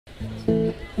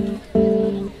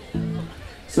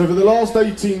So for the last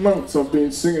 18 months I've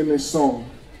been singing this song,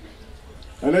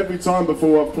 and every time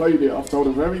before I've played it I've told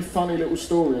a very funny little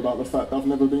story about the fact I've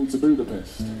never been to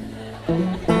Budapest.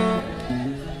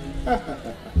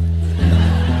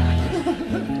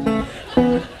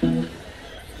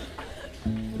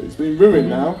 It's been ruined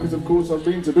now because of course I've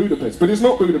been to Budapest, but it's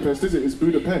not Budapest, is it? It's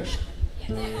Budapest.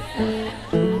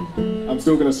 I'm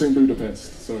still going to sing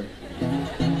Budapest, sorry.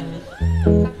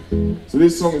 So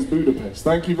this song is Budapest.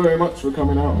 Thank you very much for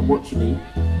coming out and watching me.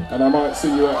 And I might see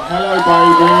you at Hello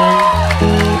Baby.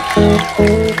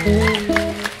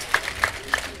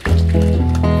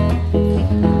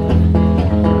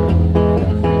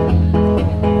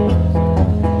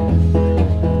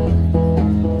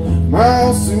 My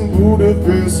house in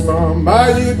Budapest,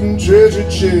 my hidden treasure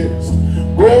chest,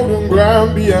 golden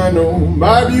grand piano,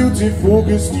 my beautiful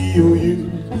Castillo, you.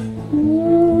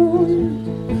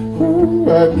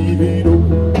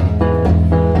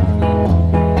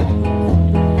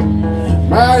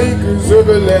 My acres of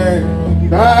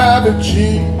land I've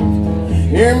achieved.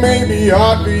 It may be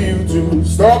hard for you to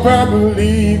stop and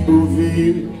believe, but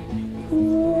feel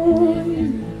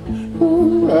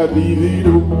I leave it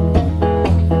all.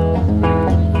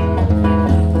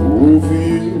 Oh,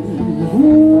 feel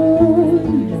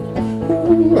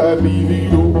I leave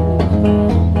it all.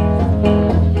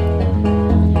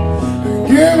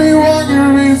 Give me one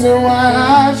good reason why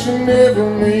I should never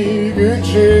make a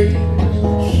change.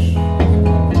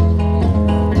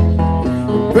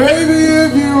 Baby,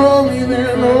 if you hold me,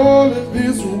 then all of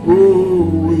this will go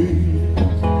away.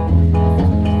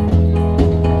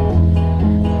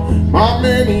 My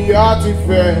many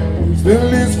artifacts, the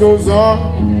list goes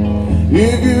on.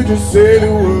 If you just say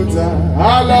the words,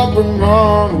 I'll up and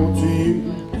on to you.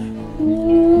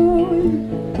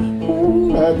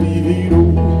 I leave it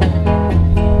all.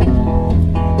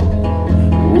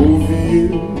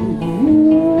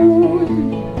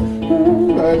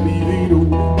 I leave it all.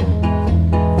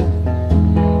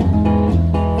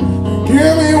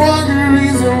 Give me one good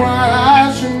reason why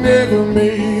I should never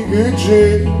make a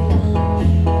change.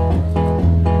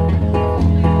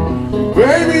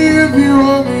 Baby, if you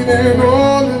hold me, then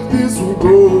all of this will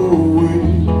go away.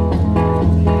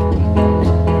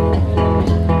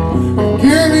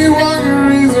 Give me one good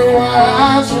reason why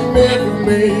I should never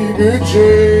make a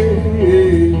change.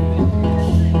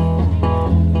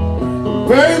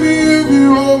 Baby, if you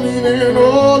hold me, then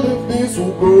all of this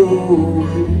will go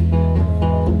away.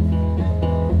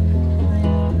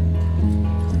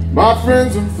 My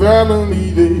friends and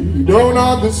family, they don't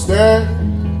understand.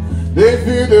 They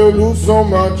fear they'll lose so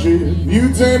much if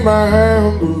you take my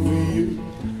hand, but for you,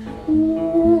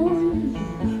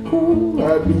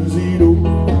 I'd lose it all.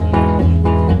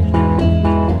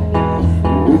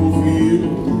 Oh, for you,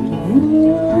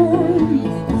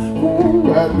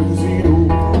 I'd lose it all.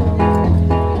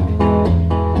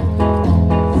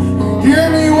 Give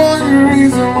me one good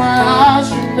reason why I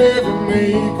should never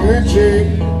make a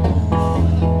change.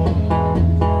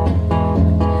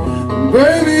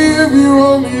 Baby, if you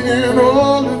hold me, then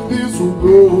all of this will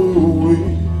go away.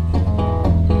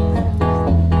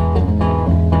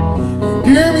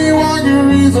 Give me one good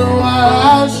reason why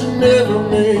I should never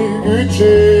make a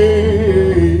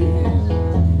change.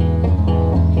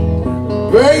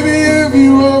 Baby, if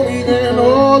you hold me, then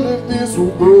all of this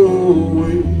will go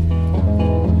away.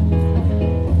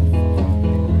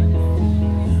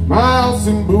 My house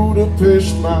in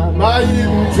Budapest, my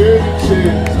hidden treasure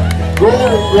chest,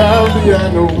 golden grand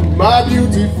piano, my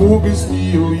beautiful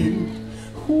Castillo, you.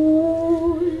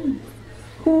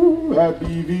 I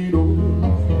leave it all.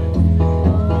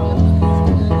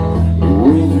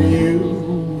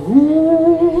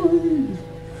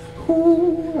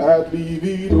 I leave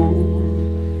it all.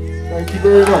 Thank you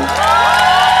very much.